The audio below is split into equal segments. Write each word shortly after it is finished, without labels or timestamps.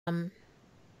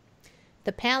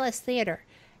the Palace Theater.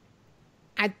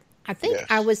 I I think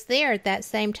I Yes. was there at that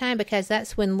same time because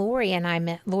that's when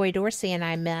Lori Dorsey and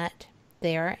I met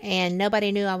there, and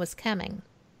nobody knew I was coming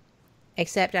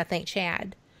except I think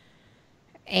Chad.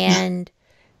 And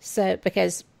so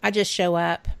because I just show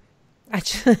up, I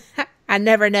just, I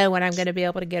never know when I'm going to be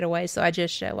able to get away, so I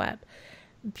just show up.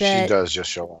 She But does just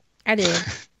show up. I do,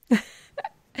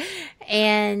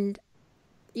 and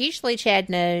usually Chad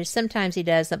knows. Sometimes he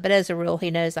doesn't, but as a rule,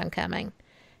 he knows I'm coming.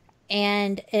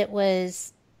 And that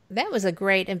was a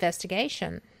great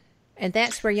investigation, and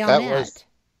that's where y'all That was met.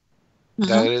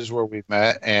 that Hmm. is where we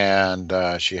met, and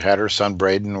she had her son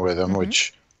Braden with him, Mm-hmm.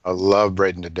 which I love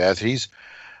Braden to death. He's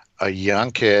a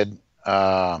young kid.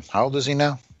 How old is he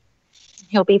now,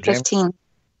 He'll be James? 15.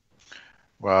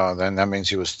 Well, then that means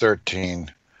he was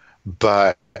 13.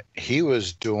 But he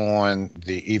was doing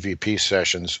the EVP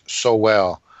sessions so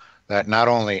well that not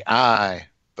only I,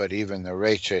 but even the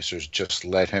Ray Chasers just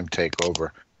let him take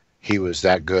over. He was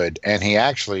that good. And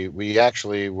we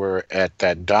actually were at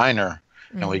that diner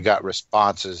and we Mm-hmm. got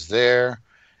responses there.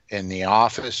 In the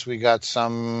office, we got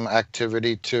some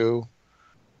activity too.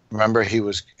 Remember, we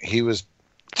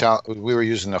were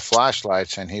using the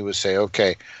flashlights and he would say,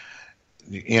 okay,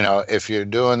 if you're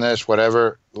doing this,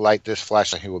 whatever, light this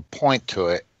flashlight. He would point to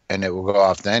it and it would go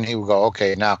off. Then he would go,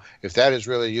 okay, now if that is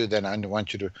really you, then I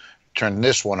want you to turn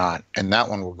this one on and that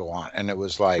one will go on. And it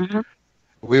was like Hmm.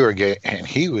 we were getting, and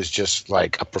he was just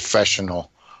like a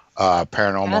professional Yeah,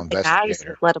 paranormal the guys investigator.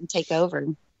 just let him take over.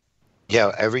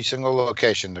 Yeah, every single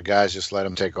location, the guys just let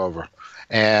him take over.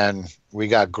 And we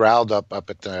got growled up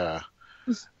at the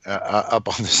up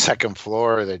on the second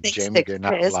floor that Thanks, Jamie six did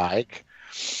not Chris. like.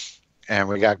 And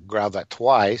we got growled at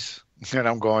twice. And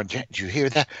I'm going, did you hear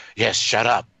that? Yes, shut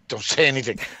up. Don't say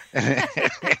anything.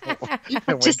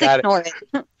 And we Just got it. ignore it.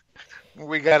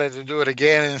 We got it to do it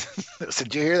again. And I said,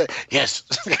 did you hear that? Yes.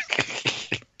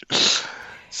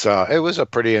 So it was a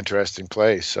pretty interesting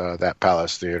place, that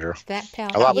Palace Theater.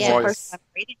 A That lot was the more. first Yes. time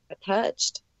Brady got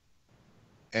touched.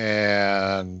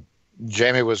 And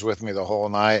Jamie was with me the whole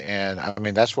night. And I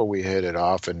mean, that's where we hit it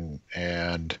off.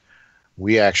 And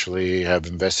we actually have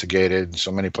investigated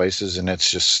so many places. And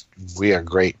it's just, we are a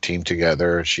great team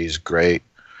together. She's great.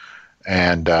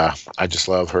 And I just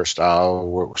love her style.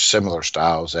 We're similar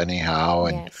styles, anyhow,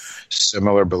 and Yes.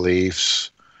 similar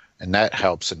beliefs, and that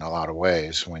helps in a lot of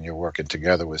ways when you're working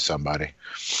together with somebody.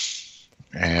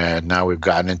 And now we've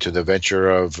gotten into the venture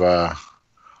of our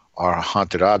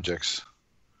haunted objects,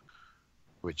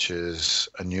 which is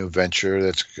a new venture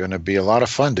that's going to be a lot of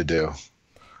fun to do.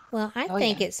 Well, I Oh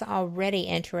yeah. think it's already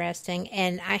interesting,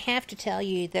 and I have to tell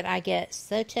you that I get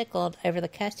so tickled over the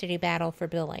custody battle for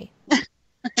Billy.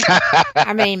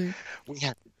 I mean, we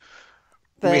have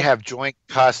we the have joint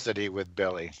custody with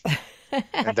Billy,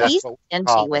 and that's He's what we stingy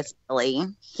call it. with Billy.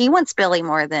 He wants Billy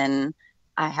more than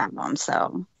I have him,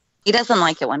 so he doesn't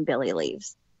like it when Billy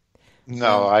leaves.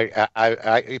 No,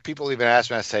 well, people even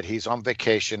ask me. I said he's on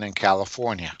vacation in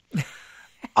California,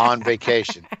 on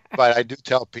vacation. But I do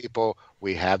tell people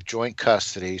we have joint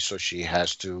custody, so she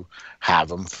has to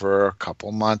have him for a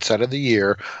couple months out of the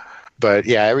year. But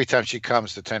yeah, every time she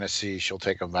comes to Tennessee, she'll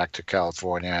take him back to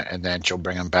California, and then she'll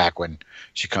bring him back when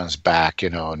she comes back.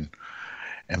 And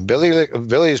Billy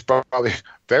is probably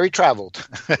very traveled.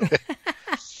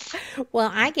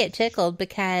 well, I get tickled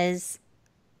because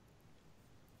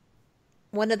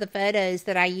one of the photos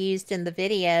that I used in the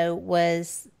video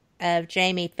was of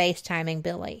Jamie FaceTiming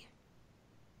Billy.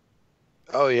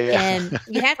 Oh yeah, And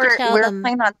you have to We're tell we're them,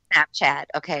 playing on Snapchat,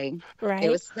 okay? It right?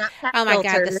 was Snapchat Oh my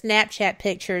God, the filter. Snapchat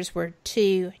pictures were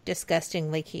too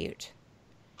disgustingly cute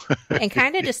and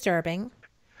kind of disturbing,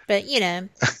 but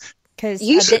because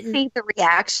You I should didn't, see the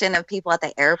reaction of people at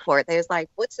the airport. They was like,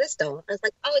 "What's this doll?" I was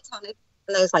like, "Oh, it's haunted."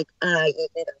 And they was like, "You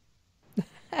did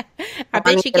I want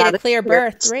bet to you get get a out of clear here."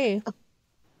 berth through.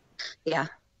 Yeah,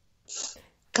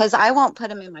 because I won't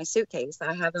put him in my suitcase.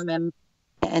 I have him in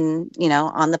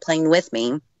on the plane with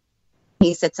me.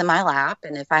 He sits in my lap,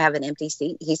 and if I have an empty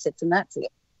seat, he sits in that seat.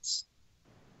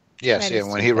 yes. That Yeah, is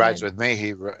when too he rides good. with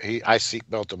me, I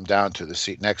seatbelt him down to the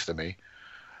seat next to me.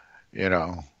 You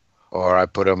know, or I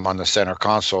put him on the center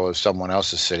console if someone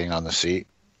else is sitting on the seat.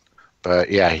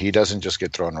 But yeah, he doesn't just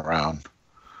get thrown around.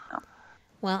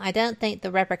 Well, I don't think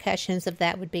the repercussions of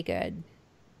that would be good.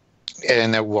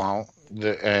 And it won't.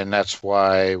 And that's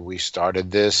why we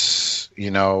started this,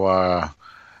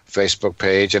 Facebook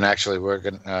page. And actually,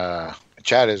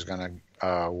 Chad is going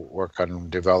to work on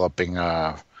developing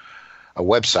a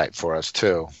website for us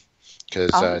too.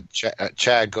 Because Oh,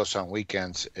 Chad Goes on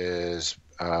Weekends is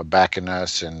backing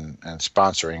us and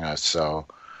sponsoring us. So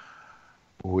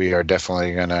we are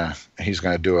definitely he's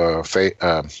gonna do a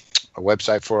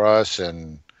website for us,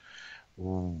 and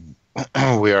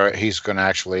he's gonna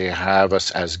actually have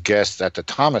us as guests at the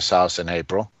Thomas House in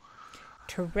April.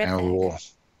 Terrific.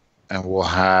 And we'll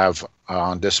have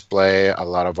on display a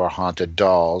lot of our haunted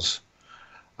dolls.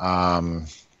 And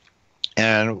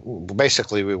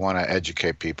basically we want to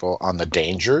educate people on the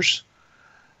dangers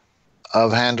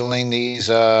of handling these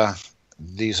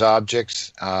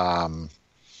objects.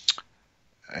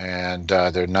 And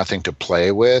they're nothing to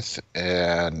play with,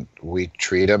 and we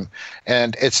treat them.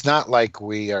 And it's not like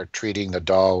we are treating the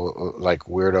doll like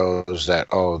weirdos that,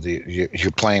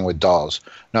 you're playing with dolls.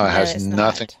 No, it has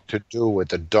nothing to do with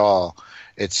the doll.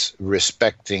 It's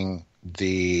respecting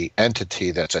the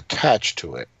entity that's attached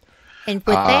to it. And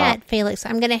with that, Felix,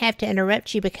 I'm going to have to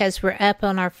interrupt you because we're up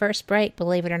on our first break.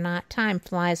 Believe it or not, time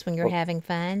flies when you're having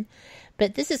fun.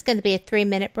 But this is going to be a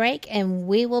 3-minute break, and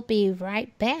we will be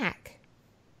right back.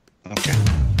 Okay.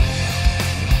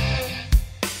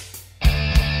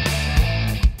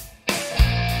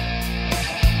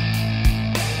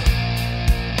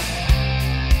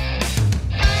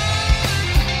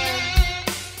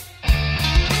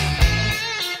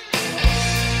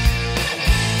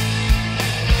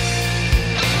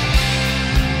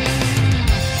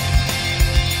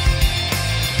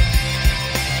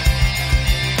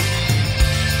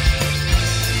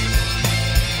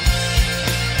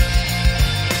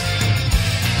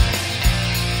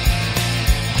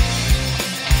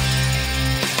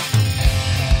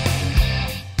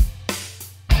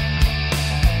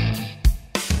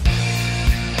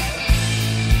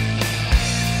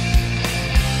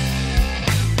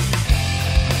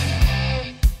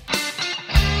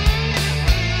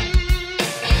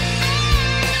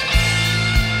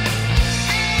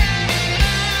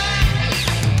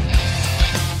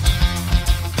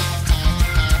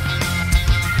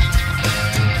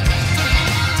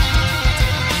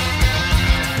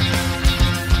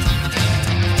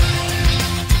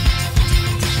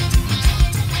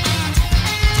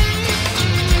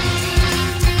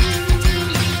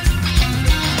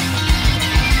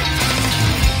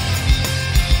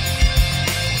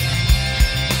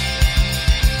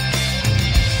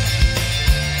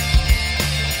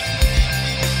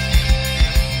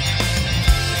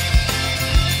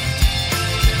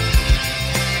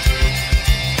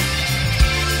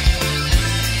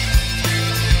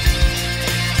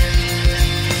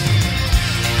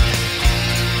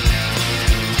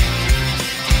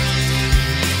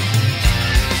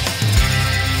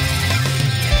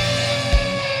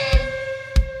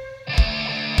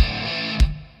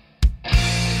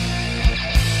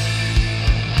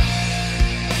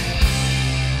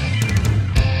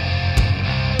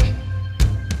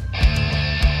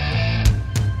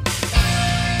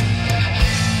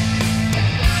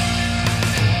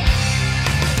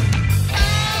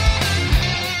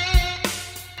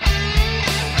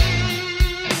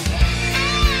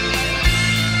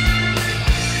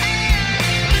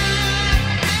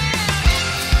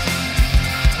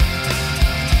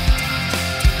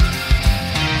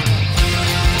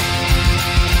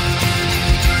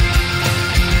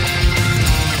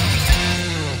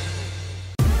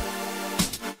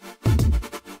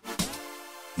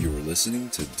 Listening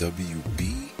to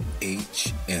WBHM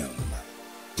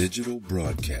Digital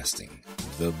Broadcasting,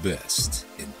 the best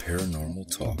in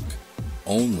paranormal talk,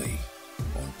 only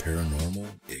on Paranormal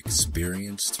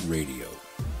Experienced Radio,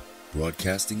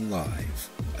 broadcasting live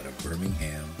out of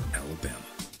Birmingham, Alabama.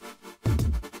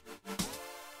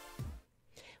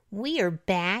 We are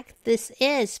back. This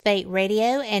is Fate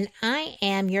Radio, and I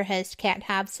am your host, Kat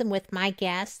Hobson, with my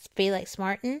guests, Felix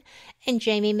Martin and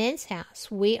Jamie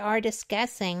Menshouse. We are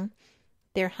discussing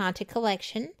their haunted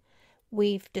collection.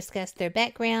 We've discussed their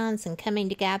backgrounds and coming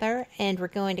together, and we're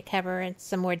going to cover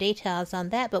some more details on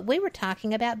that. But we were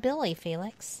talking about Billy,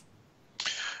 Felix.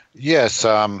 Yes,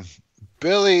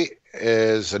 Billy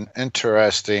is an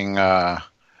interesting doll,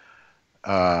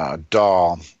 and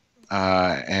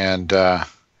I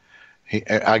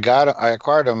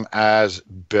acquired him as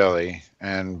Billy,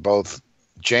 and both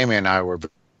Jamie and I were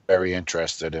very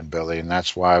interested in Billy, and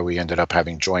that's why we ended up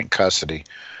having joint custody.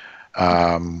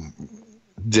 I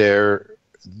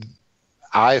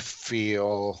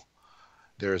feel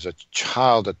there's a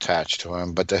child attached to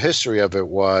him, but the history of it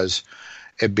was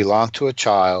it belonged to a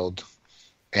child,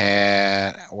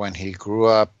 and when he grew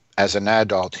up as an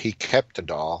adult, he kept the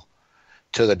doll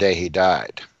till the day he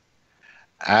died.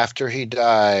 After he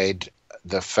died,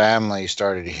 the family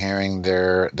started hearing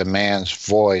the man's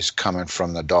voice coming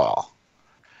from the doll.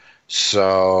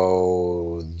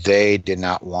 So they did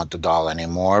not want the doll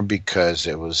anymore because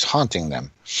it was haunting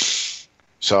them.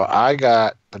 So I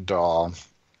got a doll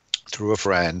through a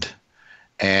friend,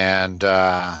 and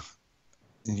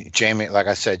Jamie, like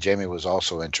I said, Jamie was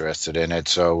also interested in it,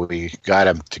 so we got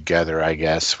them together, I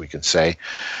guess we could say.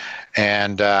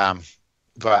 And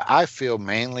but I feel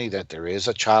mainly that there is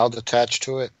a child attached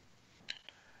to it.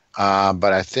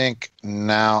 But I think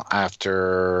now,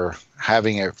 after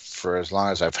having it for as long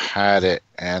as I've had it,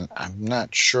 and I'm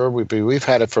not sure we've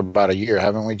had it for about a year,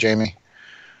 haven't we, Jamie?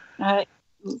 2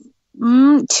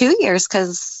 years,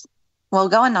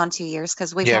 going on 2 years,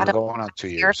 because we've had going on 2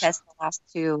 years. Therapist the last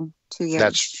two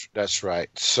years. That's right.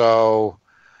 So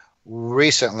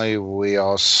recently, we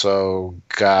also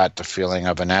got the feeling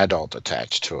of an adult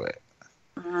attached to it.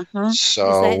 Mm-hmm.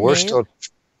 So we're still.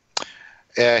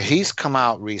 He's come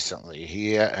out recently.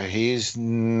 He's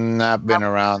not been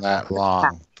around that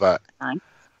long, but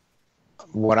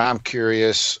what I'm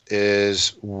curious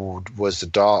is, was the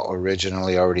doll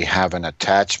originally already have an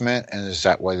attachment, and is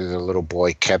that whether the little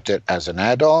boy kept it as an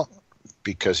adult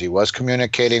because he was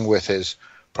communicating with his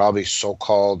probably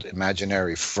so-called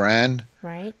imaginary friend,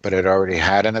 right? But it already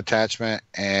had an attachment,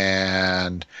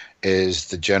 and is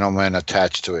the gentleman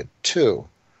attached to it too?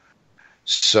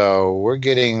 So we're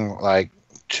getting like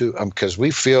two, because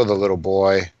we feel the little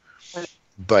boy,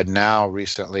 but now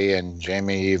recently, and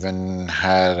Jamie even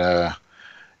had a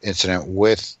incident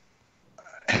with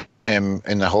him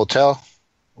in the hotel,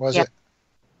 was it?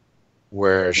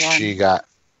 Where she got,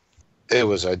 it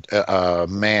was a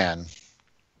man.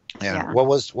 And what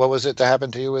was it that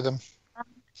happened to you with him?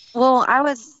 Well, I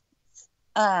was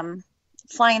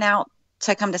flying out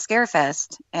to come to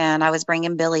Scarefest, and I was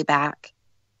bringing Billy back.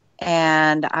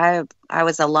 And I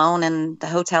was alone in the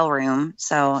hotel room.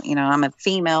 So, I'm a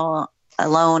female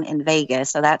alone in Vegas.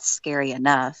 So that's scary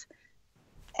enough.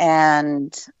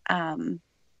 And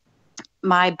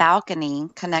my balcony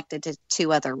connected to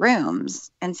 2 other rooms.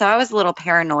 And so I was a little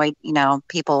paranoid,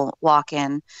 people walk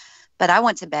in. But I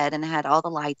went to bed and had all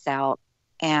the lights out.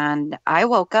 And I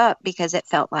woke up because it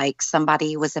felt like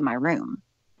somebody was in my room.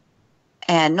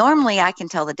 And normally I can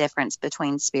tell the difference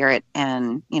between spirit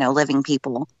and, living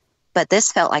people. But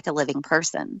this felt like a living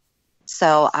person.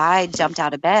 So I jumped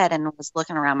out of bed and was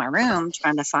looking around my room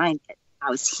trying to find it. I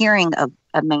was hearing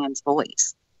a man's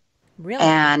voice. Really?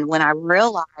 And when I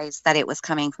realized that it was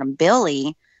coming from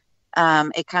Billy,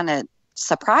 it kind of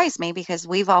surprised me, because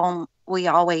we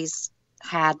always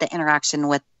had the interaction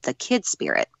with the kid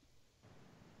spirit.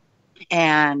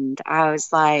 And I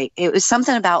was like, it was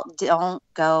something about don't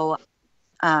go.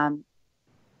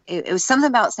 It was something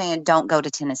about saying, don't go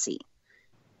to Tennessee.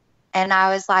 And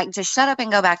I was like, just shut up and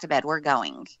go back to bed. We're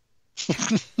going.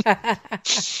 I'm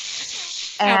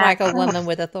like a woman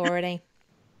with authority.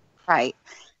 Right.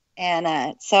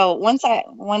 And so once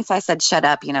I said shut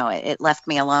up, it left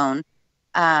me alone.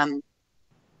 But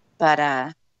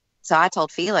so I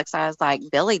told Felix, I was like,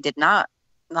 Billy did not,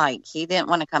 he didn't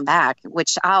want to come back,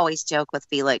 which I always joke with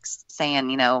Felix,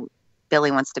 saying,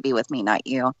 Billy wants to be with me, not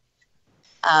you.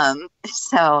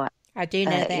 So I do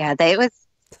know that. Yeah, they was,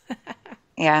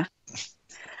 yeah.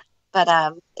 But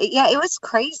it was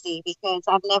crazy, because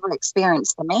I've never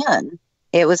experienced the man.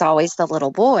 It was always the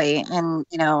little boy. And,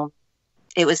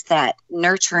 it was that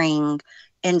nurturing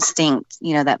instinct,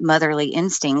 that motherly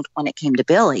instinct when it came to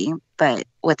Billy. But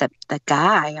with the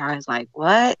guy, I was like,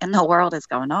 what in the world is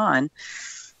going on?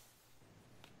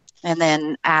 And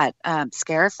then at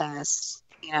Scarefest,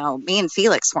 me and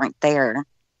Felix weren't there,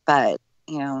 but,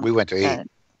 we went to eat.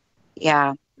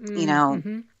 Yeah.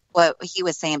 Mm-hmm. What he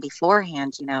was saying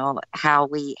beforehand, how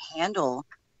we handle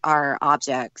our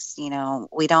objects,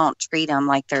 we don't treat them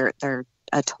like they're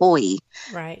a toy.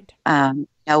 Right.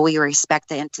 We respect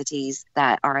the entities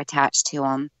that are attached to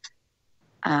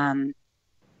them.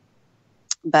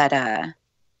 But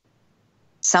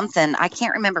something, I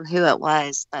can't remember who it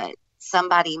was, but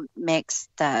somebody mixed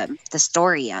the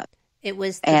story up. It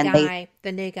was the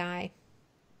new guy.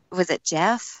 Was it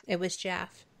Jeff? It was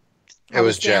Jeff. It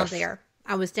was Jeff. Down there.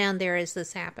 I was down there as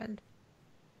this happened.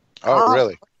 Oh,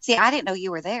 really? See, I didn't know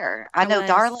you were there. I know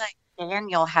Darla and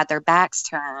Daniel had their backs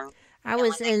turned. I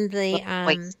was in the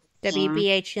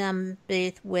WBHM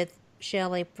booth with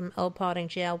Shelley from Old Potting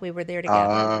Jail. We were there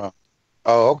together.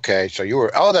 Okay. So you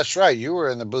were, that's right. You were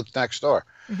in the booth next door.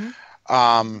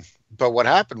 Mm-hmm. But what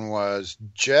happened was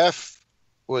Jeff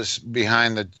was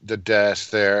behind the desk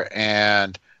there,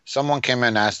 and someone came in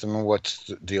and asked him, what's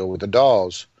the deal with the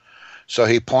dolls? So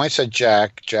he points at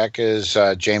Jack. Jack is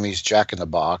Jamie's Jack in the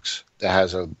Box that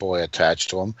has a boy attached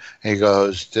to him. And he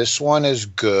goes, this one is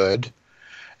good.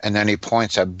 And then he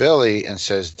points at Billy and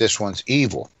says, this one's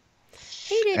evil.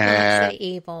 He did not say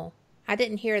evil. I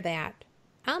didn't hear that.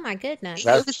 Oh my goodness.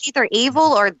 It was either evil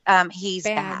or he's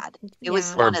Bad. bad. It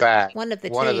was Yeah. Or one of bad. One of the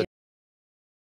One two. of the